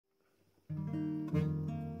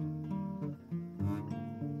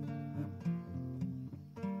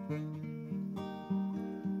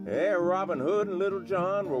There, Robin Hood and Little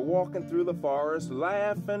John were walking through the forest,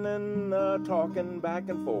 laughing and talking back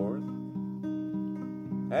and forth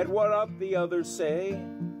at what up the others say,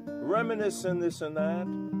 reminiscing this and that,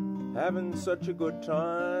 having such a good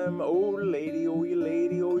time. Oh lady, oh you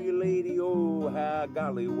lady, oh you lady, oh how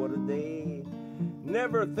golly what a day.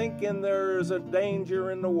 Never thinking there's a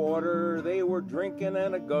danger in the water, they were drinking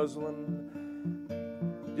and a-guzzling,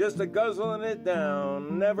 just a-guzzling it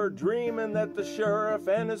down, never dreaming that the sheriff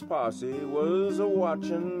and his posse was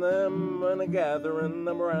a-watching them and a-gathering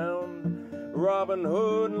them around. Robin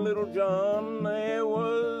Hood and Little John, they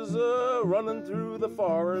was running through the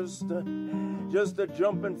forest, just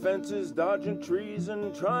a-jumping fences, dodging trees,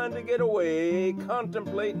 and trying to get away,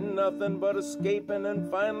 contemplating nothing but escaping and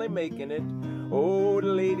finally making it. Oh, the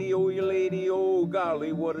lady, oh, you lady, oh,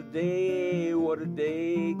 golly, what a day,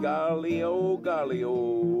 golly, oh,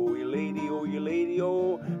 you lady,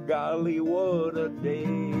 oh, golly, what a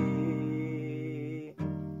day.